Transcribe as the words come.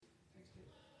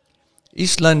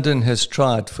East London has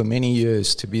tried for many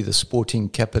years to be the sporting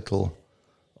capital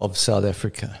of South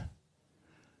Africa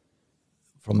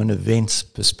from an events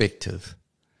perspective,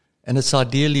 and it's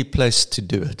ideally placed to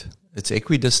do it. It's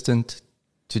equidistant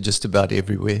to just about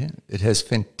everywhere. It has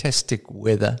fantastic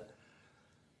weather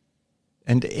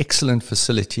and excellent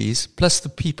facilities, plus the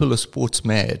people are sports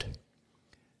mad.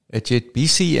 And yet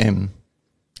BCM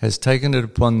has taken it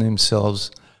upon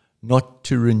themselves not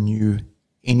to renew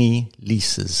any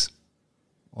leases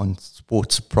on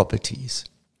sports properties.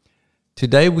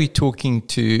 Today we're talking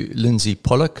to Lindsay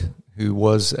Pollock, who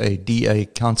was a DA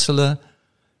councillor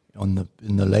in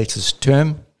the latest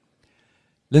term.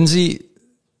 Lindsay,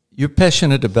 you're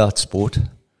passionate about sport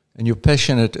and you're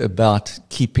passionate about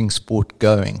keeping sport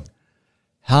going.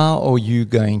 How are you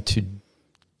going to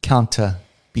counter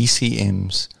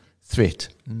BCM's threat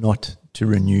not to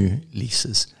renew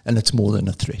leases? And it's more than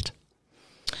a threat.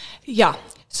 Yeah,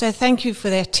 so thank you for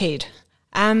that, Ted.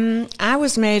 I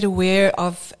was made aware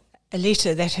of a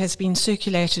letter that has been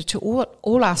circulated to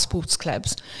all our sports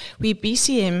clubs, where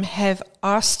BCM have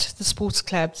asked the sports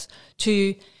clubs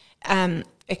to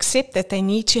accept that they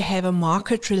need to have a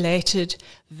market-related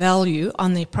value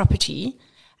on their property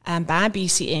by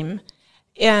BCM.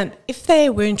 And if they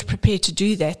weren't prepared to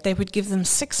do that, they would give them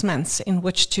 6 months in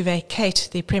which to vacate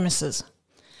their premises.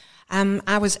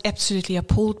 I was absolutely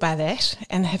appalled by that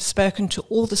and have spoken to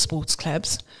all the sports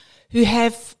clubs who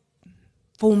have,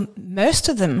 for most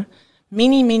of them,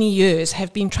 many, many years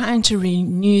have been trying to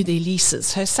renew their leases.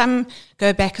 So some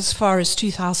go back as far as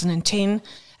 2010.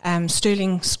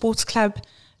 Sterling Sports Club,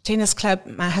 Tennis Club,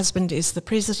 my husband is the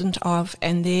president of,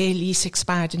 and their lease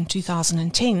expired in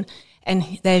 2010,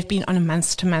 and they've been on a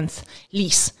month-to-month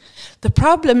lease. The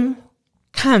problem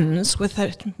comes with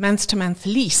a month-to-month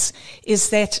lease is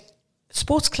that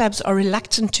sports clubs are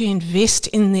reluctant to invest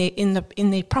in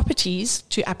their properties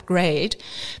to upgrade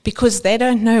because they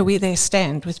don't know where they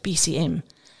stand with BCM.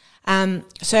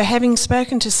 So having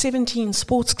spoken to 17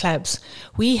 sports clubs,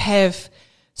 we have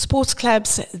sports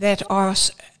clubs that are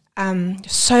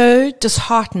so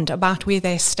disheartened about where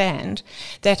they stand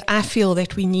that I feel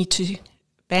that we need to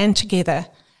band together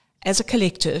as a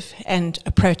collective and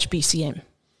approach BCM.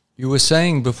 You were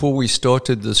saying before we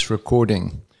started this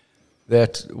recording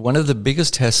that one of the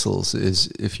biggest hassles is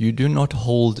if you do not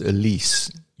hold a lease,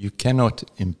 you cannot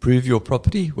improve your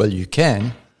property. Well, you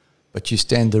can, but you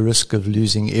stand the risk of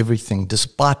losing everything,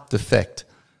 despite the fact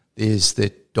there's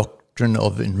the doctrine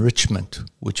of enrichment,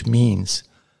 which means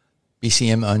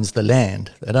BCM owns the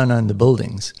land. They don't own the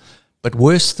buildings. But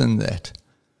worse than that,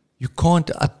 you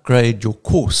can't upgrade your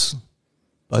course,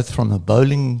 both from a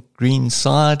bowling green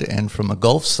side and from a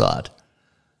golf side.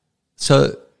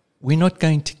 So we're not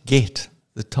going to get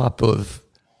the type of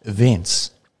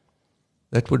events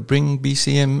that would bring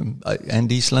BCM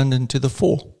and East London to the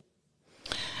fore.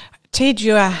 Ted,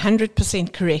 you are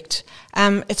 100% correct.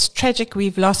 It's tragic.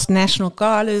 We've lost national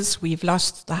galas. We've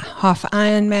lost the half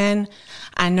Ironman.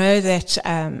 I know that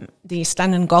the East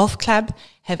London Golf Club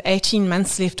have 18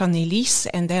 months left on their lease,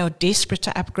 and they are desperate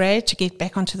to upgrade to get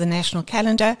back onto the national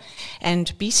calendar,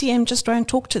 and BCM just won't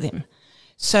talk to them.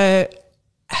 So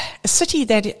a city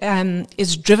that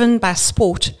is driven by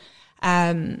sport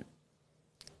and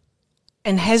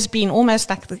has been almost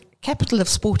like the capital of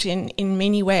sport in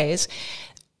many ways,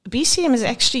 BCM is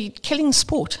actually killing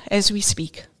sport as we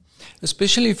speak.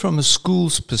 Especially from a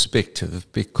school's perspective,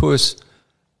 because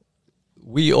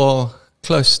we are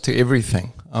close to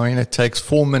everything. I mean, it takes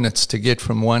 4 minutes to get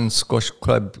from one squash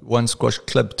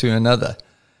club to another.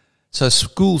 So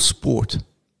school sport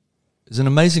is an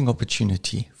amazing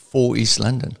opportunity for East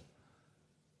London.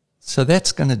 So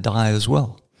that's going to die as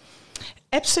well.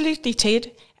 Absolutely,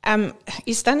 Ted.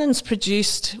 East London's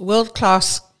produced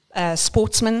world-class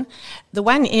sportsmen. The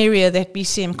one area that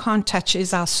BCM can't touch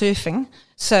is our surfing.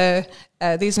 So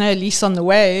there's no lease on the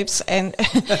waves. And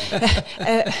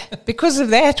because of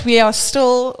that, we are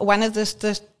still one of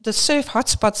the surf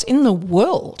hotspots in the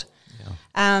world.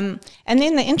 Yeah. And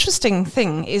then the interesting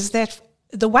thing is that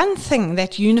the one thing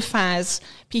that unifies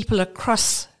people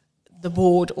across the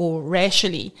board or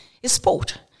racially is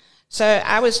sport. So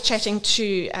I was chatting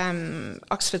to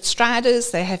Oxford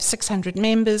Striders. They have 600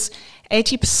 members,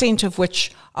 80% of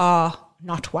which are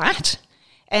not white.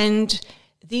 And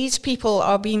these people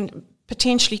are being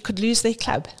potentially could lose their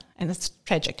club, and it's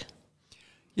tragic.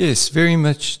 Yes, very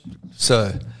much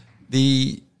so.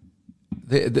 The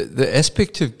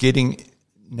aspect of getting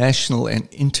national and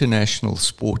international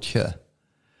sport here,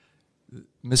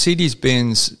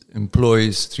 Mercedes-Benz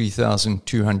employs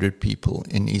 3,200 people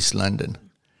in East London.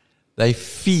 They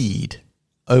feed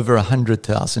over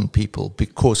 100,000 people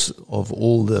because of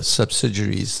all the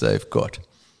subsidiaries they've got.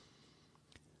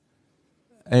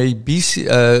 A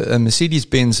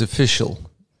Mercedes-Benz official,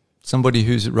 somebody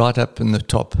who's right up in the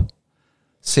top,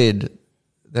 said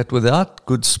that without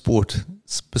good sport,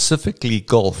 specifically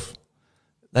golf,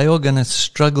 they are going to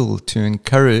struggle to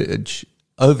encourage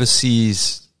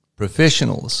overseas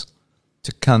professionals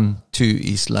to come to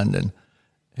East London.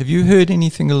 Have you heard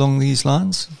anything along these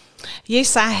lines?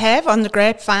 Yes, I have on the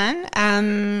grapevine.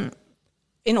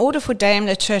 In order for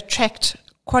Daimler to attract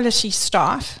quality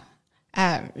staff,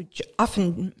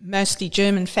 often mostly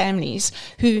German families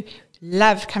who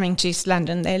love coming to East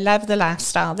London, they love the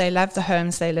lifestyle, they love the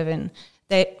homes they live in,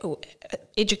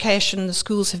 education, the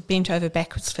schools have bent over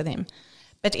backwards for them.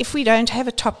 But if we don't have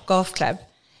a top golf club,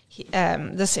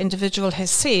 this individual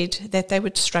has said that they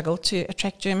would struggle to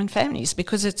attract German families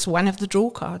because it's one of the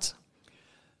draw cards.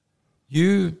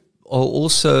 You are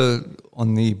also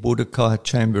on the Borderkai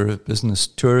Chamber of Business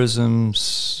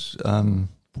Tourism's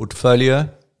portfolio.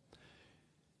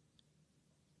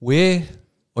 Where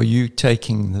are you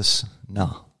taking this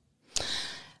now?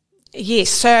 Yes,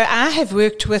 so I have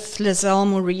worked with Lizelle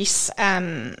Maurice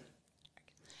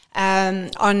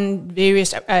on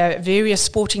various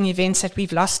sporting events that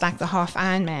we've lost, like the Half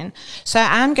Ironman. So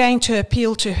I'm going to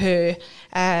appeal to her.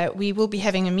 We will be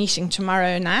having a meeting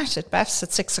tomorrow night at Buffs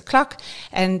at 6 o'clock.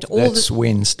 And that's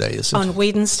Wednesday, is it? On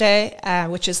Wednesday,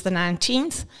 which is the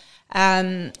 19th.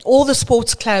 All the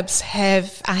sports clubs I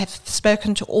have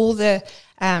spoken to all the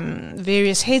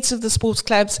various heads of the sports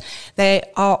clubs. They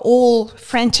are all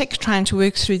frantic trying to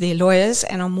work through their lawyers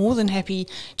and are more than happy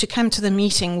to come to the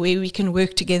meeting where we can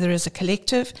work together as a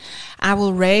collective. I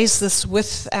will raise this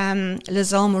with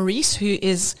Lizelle Maurice, who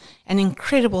is an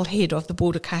incredible head of the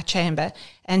Borderkai Chamber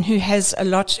and who has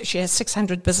she has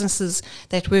 600 businesses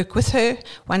that work with her,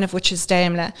 one of which is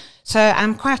Daimler. So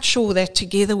I'm quite sure that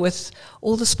together with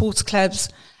all the sports clubs,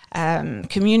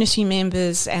 community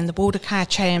members and the Borderkai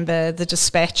Chamber, the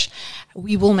Dispatch,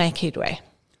 we will make headway.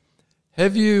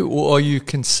 Have you or are you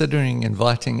considering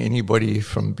inviting anybody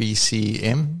from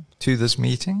BCM to this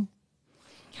meeting?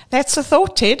 That's a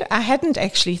thought, Ted. I hadn't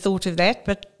actually thought of that,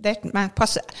 but that might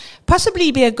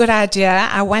possibly be a good idea.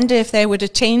 I wonder if they would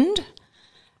attend.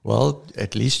 Well,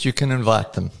 at least you can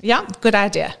invite them. Yeah, good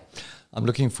idea. I'm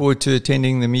looking forward to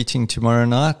attending the meeting tomorrow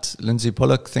night. Lindsay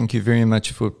Pollock, thank you very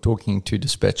much for talking to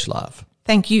Dispatch Live.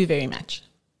 Thank you very much.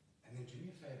 And then do me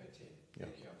a favour, Ted.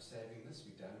 Thank you. I'm saving this.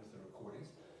 We're done with the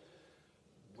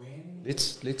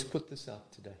recordings. Let's put this out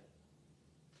today.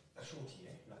 A shorty,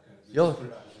 eh? Like a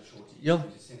shorty. Yeah.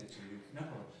 Just send it to you. No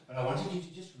problem. But I wanted you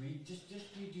to just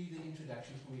redo the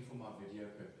introduction for me for my video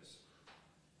purpose.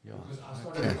 Yeah. Because I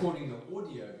started recording the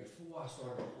audio before I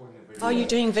started recording the video. Oh, you're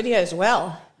doing video as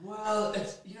well? Well,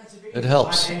 it's a very it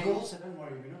helps. wide angle, so don't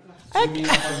worry. We're not like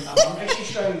I'm actually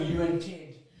showing you and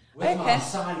Ted with my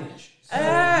signage. So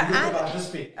about this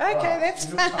big. Okay, that's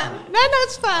fine. No,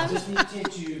 it's fine. I just need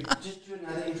Ted to just do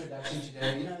another introduction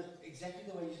today. Exactly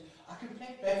the way I can play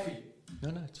it back for you.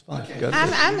 No, it's fine. Okay. Go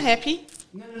I'm happy.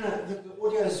 No. The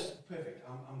audio is perfect.